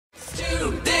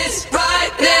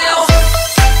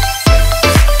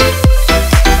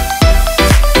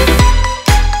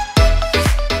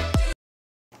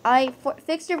I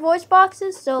fixed your voice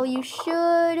boxes, so you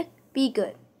should be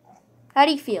good. How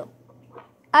do you feel?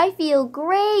 I feel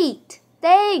great.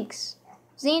 Thanks.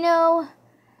 Zeno,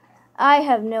 I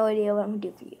have no idea what I'm going to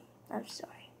do for you. I'm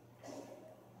sorry.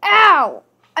 Ow!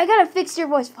 I gotta fix your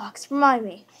voice box. Remind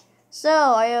me. So,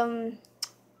 I don't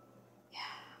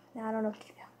know what to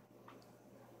do now.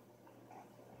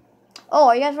 Oh,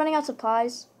 are you guys running out of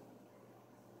supplies?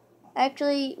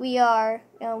 Actually, we are.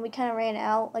 We kind of ran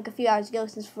out like a few hours ago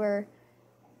since I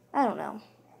don't know.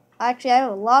 Actually, I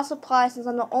have a lot of supplies since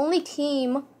I'm the only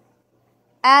team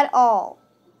at all.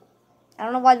 I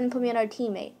don't know why they didn't put me on our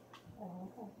teammate.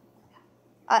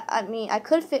 I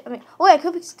could fix the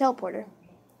teleporter.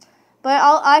 But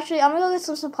I'm gonna go get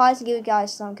some supplies and give you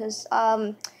guys some, because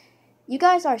you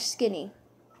guys are skinny.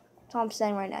 That's what I'm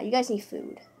saying right now. You guys need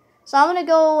food. So I'm gonna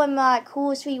go in my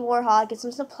cool sweet warhog, get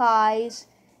some supplies,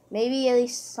 maybe at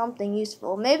least something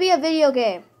useful, maybe a video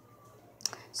game.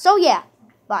 So yeah,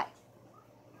 bye.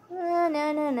 Na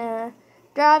na na na.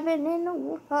 Driving in a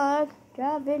warhog,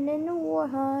 driving in a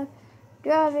warhog,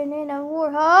 driving in a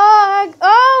warhog.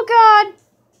 Oh God!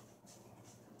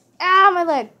 Ow, my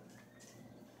leg.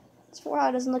 This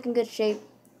warhog doesn't look in good shape.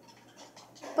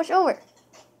 Push over.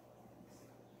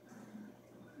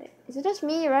 Is it just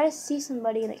me, or I just see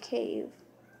somebody in a cave?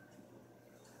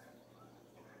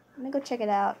 I'm gonna go check it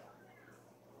out.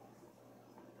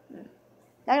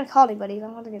 Not gonna call anybody. I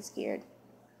don't want to get scared.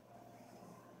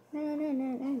 Hold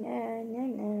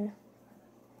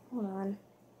on.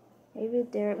 Maybe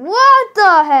there. What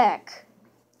the heck?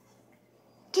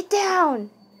 Get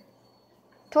down!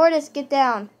 Tortoise, get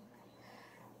down.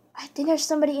 I think there's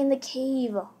somebody in the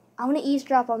cave. I want to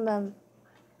eavesdrop on them.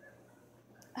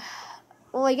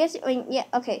 Well, yeah,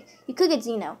 okay. You could get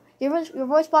Zeno. Your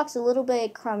voice box is a little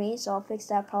bit crummy, so I'll fix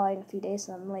that probably in a few days,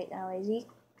 so I'm late now, lazy.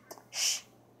 Shh.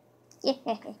 Yeah.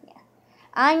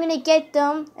 I'm gonna get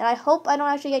them, and I hope I don't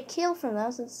actually get killed from them,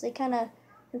 since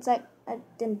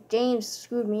then James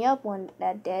screwed me up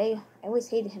that day. I always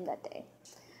hated him that day.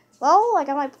 Well, I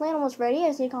got my plan almost ready. I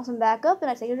just need to call some backup,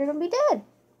 and I think they're gonna be dead.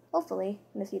 Hopefully,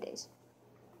 in a few days.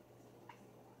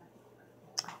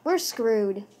 We're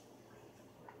screwed.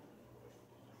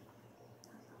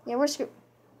 Yeah, we're screwed.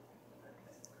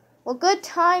 Well, good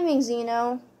timing,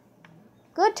 Zeno.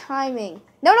 Good timing.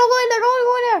 No, don't go in there. Don't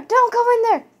go in there. Don't go in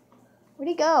there. Where'd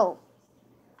he go?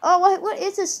 Oh, what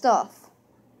is this stuff?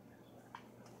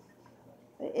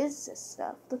 What is this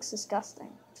stuff? Looks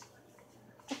disgusting.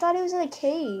 I thought he was in a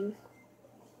cave.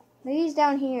 Maybe he's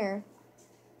down here.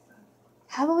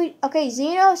 How about we... Okay,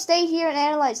 Zeno, stay here and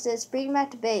analyze this. Bring him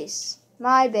back to base.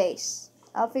 My base.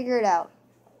 I'll figure it out.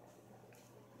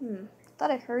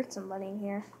 Thought I heard somebody in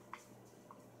here.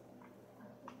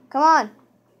 Come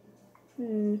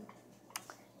on.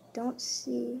 Don't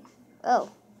see...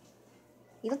 Oh.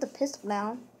 He left the pistol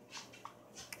down.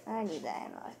 I need that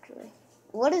ammo, actually.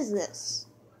 What is this?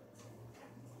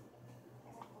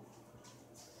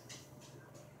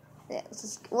 Yeah,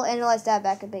 we'll analyze that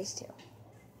back at base, too.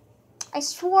 I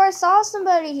swore I saw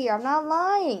somebody here. I'm not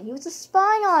lying. He was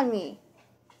spying on me.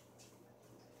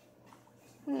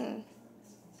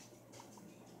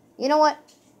 You know what?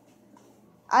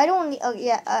 I don't need... Oh,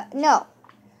 yeah. No.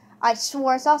 I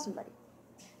swore I saw somebody.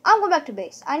 I'm going back to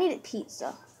base. I needed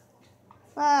pizza.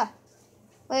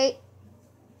 Wait.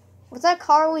 Was that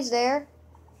car always there?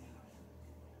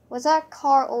 Was that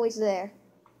car always there?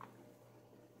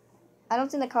 I don't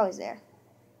think the car was there.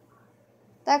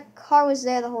 That car was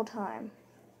there the whole time.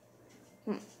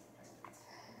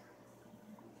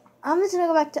 I'm gonna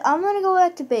go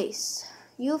back to base.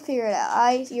 You'll figure it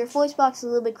out. Your voice box is a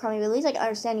little bit crummy, but at least I can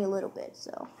understand you a little bit,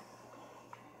 so.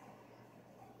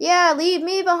 Yeah, leave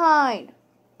me behind.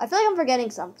 I feel like I'm forgetting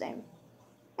something.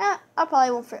 Yeah, I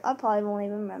probably won't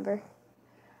even remember.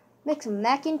 Make some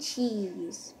mac and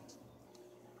cheese.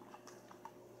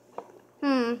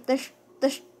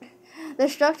 The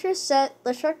structure says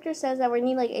that we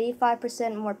need like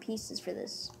 85% more pieces for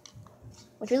this,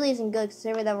 which really isn't good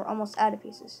considering that we're almost out of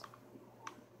pieces.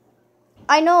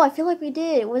 I know. I feel like we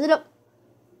did. Was it a?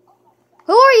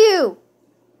 Who are you?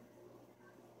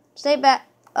 Stay back.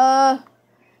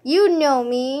 You know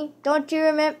me. Don't you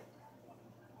remember?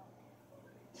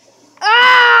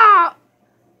 Ah!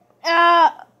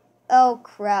 Oh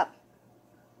crap.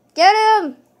 Get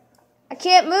him! I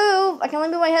can't move. I can only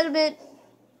move my head a bit.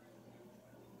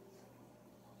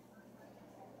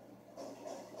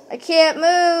 I can't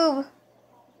move.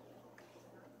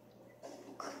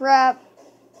 Crap.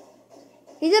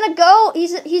 He's gonna go.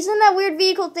 He's in that weird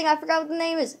vehicle thing. I forgot what the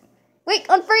name is. Wait,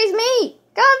 unfreeze me!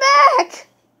 Come back!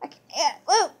 I can't.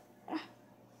 Whoa.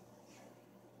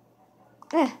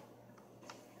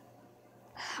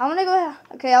 I'm gonna go.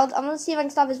 Okay, I'm gonna see if I can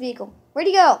stop his vehicle. Where'd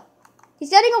he go? He's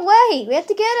getting away. We have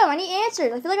to get him. I need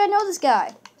answers. I feel like I know this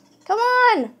guy. Come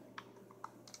on.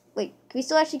 Wait, can we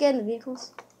still actually get in the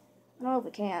vehicles? I don't know if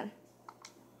we can.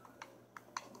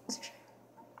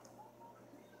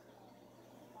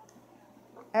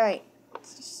 Alright.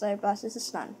 Sorry, boss. This is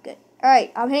fun. Good.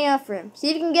 Alright, I'm hanging out for him. See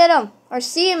if you can get him. Or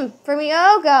see him for me.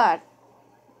 Oh, God.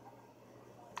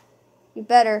 You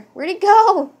better. Where'd he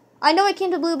go? I know I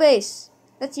came to blue base.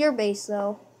 That's your base,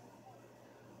 though.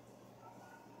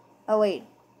 Oh, wait.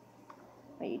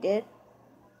 Wait, you did?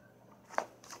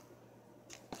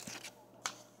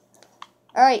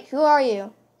 Alright, who are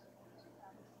you?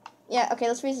 Yeah, okay,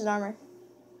 let's freeze his armor.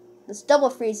 Let's double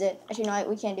freeze it. Actually, no,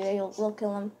 we can't do it. We'll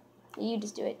kill him. You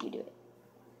just do it. You do it.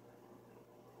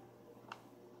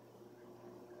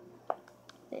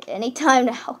 Anytime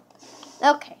now.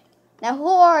 Okay. Now, who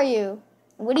are you?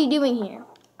 What are you doing here?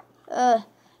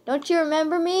 Don't you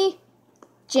remember me?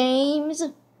 James?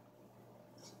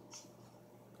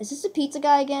 Is this a pizza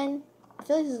guy again? I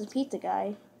feel like this is a pizza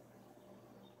guy.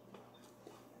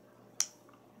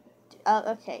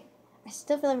 Okay. I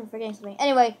still feel like I'm forgetting something.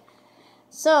 Anyway,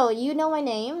 so you know my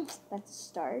name. That's a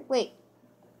start. Wait.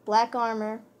 Black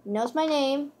armor. Knows my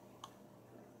name.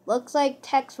 Looks like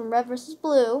Tex from Red vs.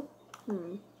 Blue.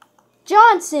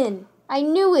 Johnson! I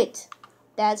knew it!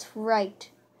 That's right.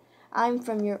 I'm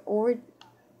from your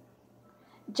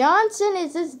Johnson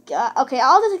is this guy. Okay,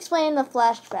 I'll just explain in the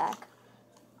flashback.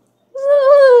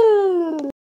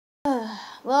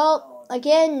 Well,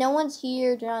 again, no one's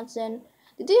here, Johnson.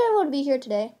 Did you ever want to be here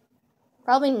today?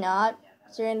 Probably not,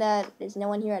 considering that there's no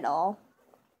one here at all.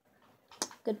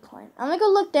 Good point. I'm gonna go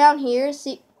look down here,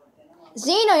 see.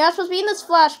 Zeno, you're not supposed to be in this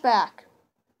flashback.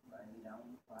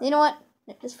 You know what?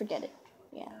 Just forget it.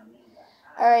 Yeah.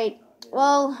 Alright.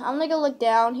 Well, I'm gonna go look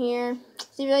down here.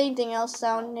 See if there's anything else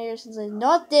down here since there's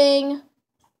nothing.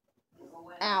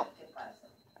 Ow.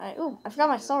 Alright. Ooh, I forgot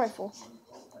my assault rifle.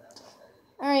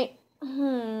 Alright.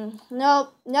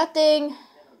 Nope. Nothing.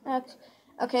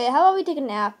 Okay, how about we take a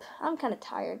nap? I'm kind of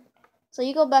tired. So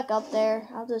you go back up there.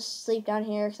 I'll just sleep down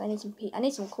here because I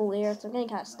need some cool air. So I'm getting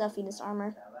kind of stuffy in this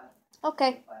armor.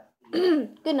 Okay.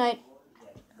 Good night.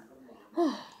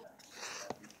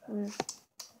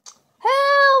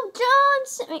 Help,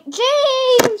 Johnson!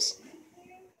 James!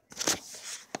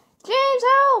 James,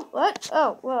 help! What?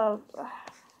 Oh, whoa.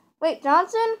 Wait,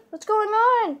 Johnson? What's going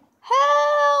on?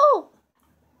 Help!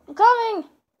 I'm coming!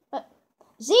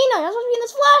 Zeno, you're supposed to be in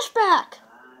this flashback!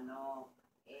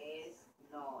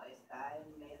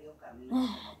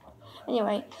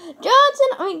 Anyway, Johnson,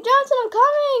 I'm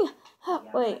coming! Oh,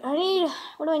 wait,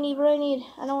 what do I need?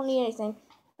 I don't need anything.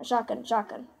 A shotgun.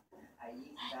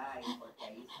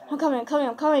 I'm coming.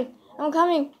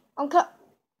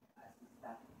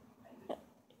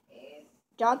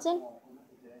 Johnson,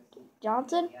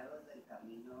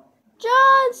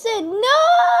 no!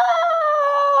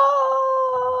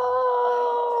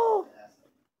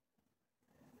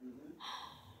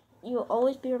 You will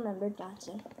always be remembered,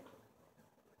 Johnson.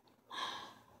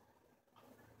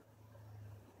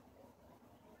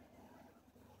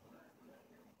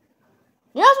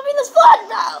 You're not supposed to be in this flood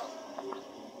now!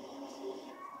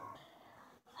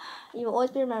 You will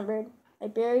always be remembered. I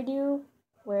buried you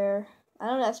where... I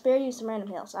don't know, I buried you some random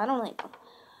hill, so I don't really know.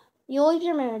 You'll always be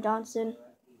remembered, Johnson.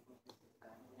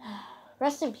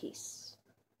 Rest in peace.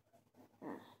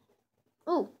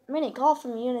 Ooh, I'm getting a call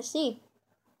from UNSC.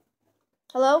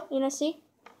 Hello, UNSC?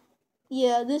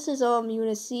 Yeah, this is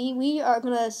UNSC. We are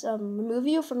gonna remove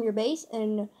you from your base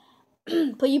and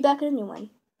put you back in a new one.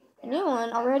 A new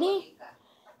one already?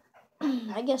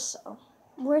 I guess so.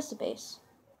 Where's the base?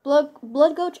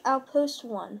 Blood Gulch Outpost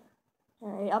 1.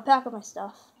 Alright, I'll pack up my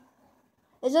stuff.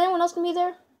 Is anyone else gonna be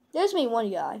there? There's me, one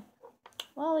guy.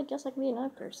 Well, I guess I can be another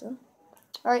person.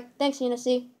 Alright, thanks,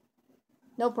 UNSC.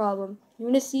 No problem.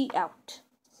 UNSC out.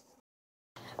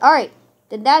 Alright,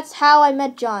 then that's how I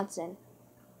met Johnson.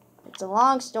 It's a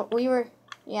long story.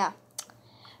 Yeah.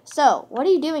 So, what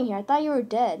are you doing here? I thought you were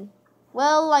dead.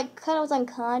 Well, I kind of was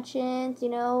unconscious, you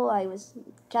know. I was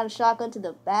trying to shotgun to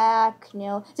the back, you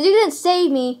know. So you didn't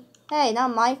save me. Hey,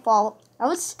 not my fault. I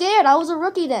was scared. I was a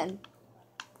rookie then.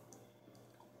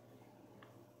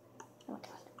 Oh my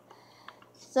god.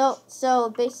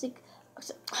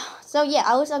 So yeah,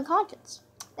 I was unconscious.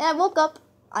 Then I woke up.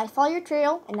 I followed your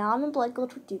trail, and now I'm in Blood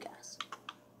Gulch with you guys.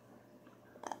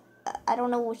 I don't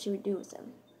know what you would do with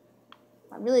him.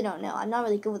 I really don't know. I'm not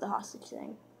really good with the hostage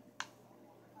thing.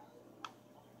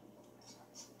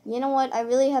 You know what? I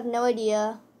really have no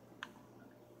idea.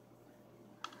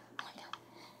 Oh my god.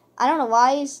 I don't know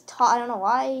why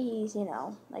he's, you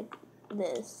know, like,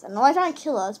 this. I know he's trying to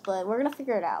kill us, but we're gonna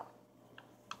figure it out.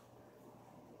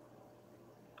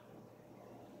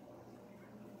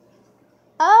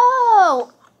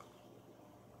 Oh!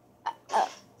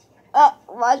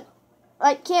 What?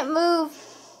 I can't move.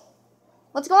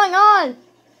 What's going on?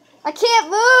 I can't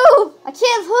move! I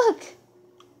can't look!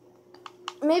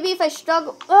 Maybe if I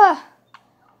struggle...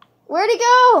 Where'd he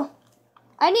go?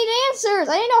 I need answers!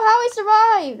 I didn't know how he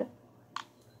survived!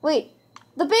 Wait.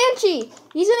 The Banshee!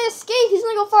 He's gonna escape! He's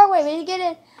gonna go far away! We need to get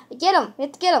in. Get him! We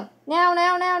have to get him! Now!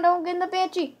 Don't get in the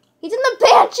Banshee! He's in the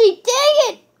Banshee!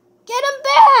 Dang it! Get him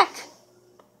back!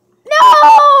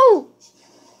 No!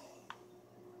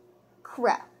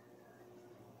 Crap.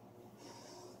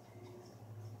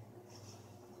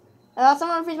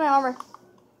 Someone freeze my armor.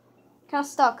 Kinda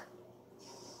stuck.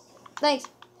 Thanks.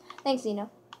 Thanks, Zeno.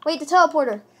 Wait, the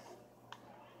teleporter.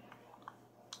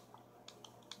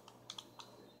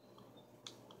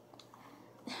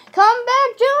 Come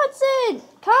back, Johnson!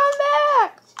 Come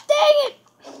back! Dang it!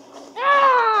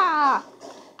 Ah!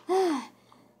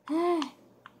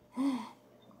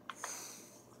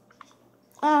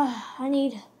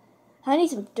 I need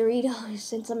some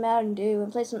Doritos and some Mountain Dew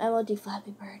and play some MLG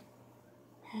Flappy Bird.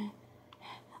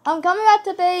 I'm coming back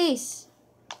to base.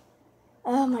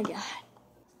 Oh my god.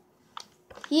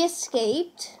 He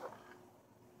escaped.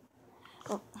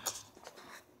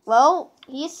 Well,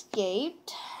 he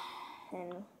escaped.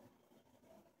 And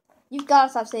you've got to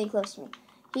stop staying close to me.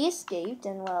 He escaped,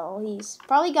 and well, he's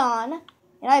probably gone.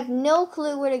 And I have no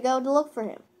clue where to go to look for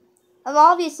him.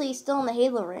 Obviously, he's still in the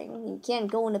Halo ring. He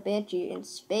can't go in a Banshee in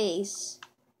space.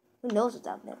 Who knows what's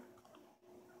out there?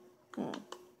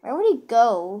 Where would he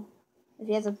go if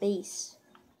he has a base?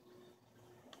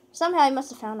 Somehow he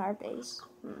must have found our base.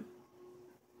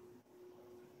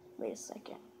 Wait a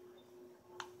second.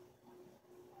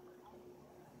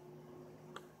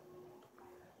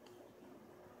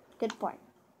 Good point.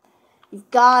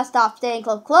 You've got to stop staying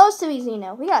close to me,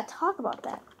 Zeno. We got to talk about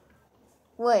that.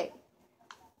 Wait.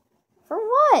 For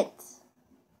what?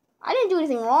 I didn't do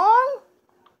anything wrong.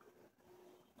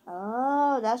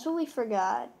 Oh, that's what we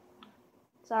forgot.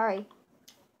 Sorry.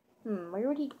 Where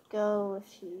would he go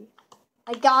if he...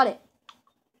 I got it.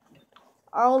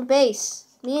 Our old base.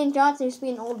 Me and Johnson used to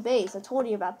be an old base. I told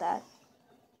you about that.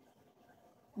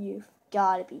 You've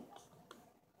got to be...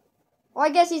 Well, I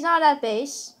guess he's not at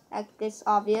base. It's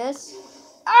obvious.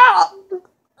 Ow!